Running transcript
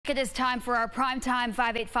It is time for our Primetime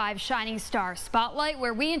 585 Shining Star Spotlight,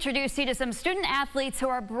 where we introduce you to some student athletes who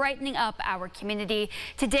are brightening up our community.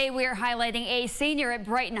 Today we are highlighting a senior at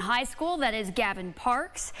Brighton High School, that is Gavin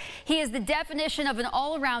Parks. He is the definition of an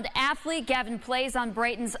all-around athlete. Gavin plays on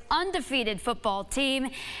Brighton's undefeated football team,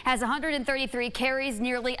 has 133 carries,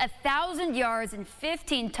 nearly 1,000 yards and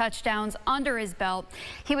 15 touchdowns under his belt.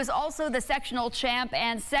 He was also the sectional champ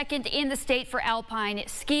and second in the state for alpine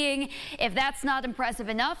skiing. If that's not impressive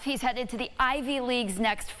enough, he's headed to the Ivy Leagues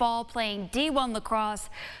next fall, playing D1 lacrosse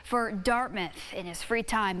for Dartmouth. In his free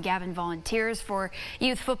time, Gavin volunteers for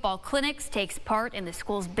youth football clinics, takes part in the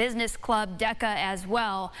school's business club, DECA, as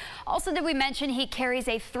well. Also, did we mention he carries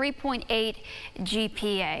a 3.8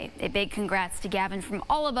 GPA? A big congrats to Gavin from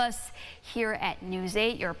all of us here at News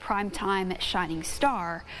 8, your primetime shining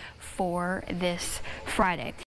star for this Friday.